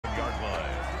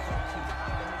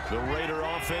The Raider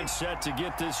offense set to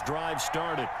get this drive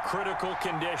started. Critical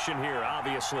condition here,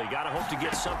 obviously. Got to hope to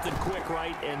get something quick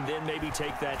right and then maybe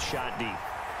take that shot deep.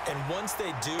 And once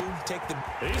they do, take the...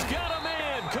 He's got a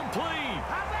man, complete.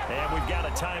 And we've got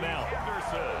a timeout.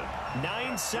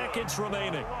 9 seconds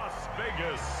remaining. Las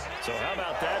Vegas. So how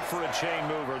about that for a chain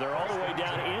mover? They're all the way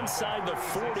down inside the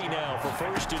 40 now for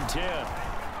 1st and 10.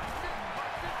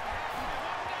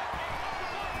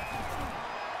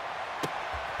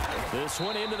 This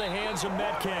one into the hands of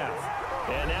Metcalf.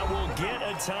 And now we'll get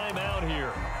a timeout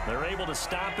here. They're able to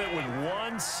stop it with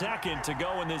 1 second to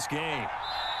go in this game.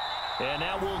 And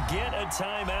now we'll get a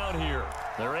timeout here.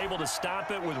 They're able to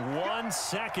stop it with 1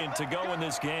 second to go in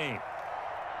this game.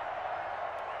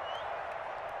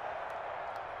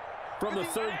 From the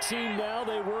 13 now,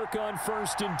 they work on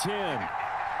 1st and 10.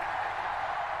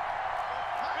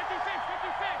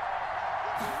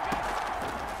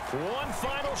 One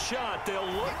final shot. They'll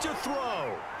look to throw.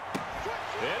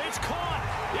 And it's caught.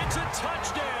 It's a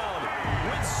touchdown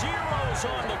with zeros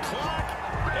on the clock.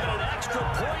 And an extra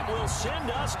point will send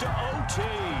us to OT.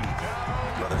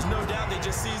 Well, there's no doubt they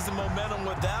just seized the momentum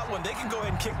with that one. They can go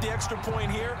ahead and kick the extra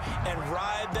point here and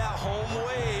ride that home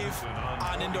wave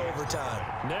on into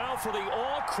overtime. Now for the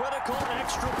all-critical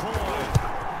extra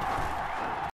point.